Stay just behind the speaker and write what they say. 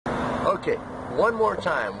Okay, one more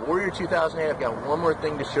time. Warrior 2008, I've got one more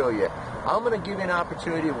thing to show you. I'm going to give you an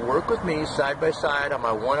opportunity to work with me side by side on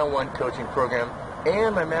my one-on-one coaching program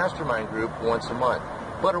and my mastermind group once a month.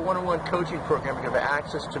 But our one-on-one coaching program, you're going to have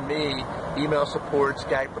access to me, email support,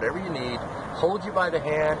 Skype, whatever you need, hold you by the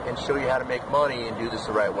hand and show you how to make money and do this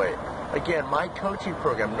the right way. Again, my coaching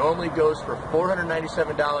program normally goes for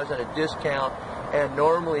 $497 at a discount, and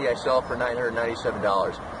normally I sell for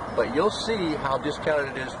 $997. But you'll see how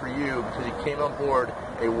discounted it is for you because you came on board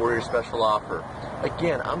a Warrior special offer.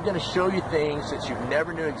 Again, I'm going to show you things that you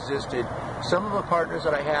never knew existed. Some of the partners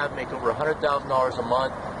that I have make over $100,000 a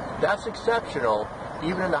month. That's exceptional.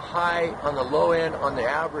 Even in the high, on the low end, on the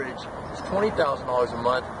average, it's $20,000 a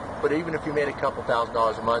month. But even if you made a couple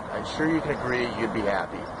 $1,000s a month, I'm sure you can agree you'd be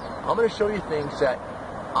happy. I'm going to show you things that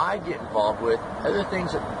I get involved with, other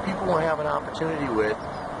things that people won't have an opportunity with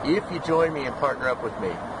if you join me and partner up with me.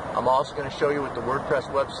 I'm also going to show you with the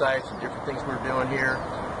WordPress websites and different things we're doing here.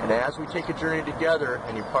 And as we take a journey together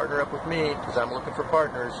and you partner up with me, because I'm looking for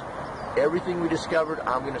partners, everything we discovered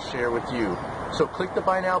I'm going to share with you. So click the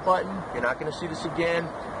Buy Now button. You're not going to see this again.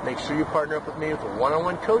 Make sure you partner up with me with a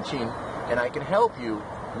one-on-one coaching, and I can help you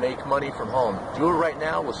make money from home. Do it right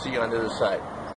now. We'll see you on the other side.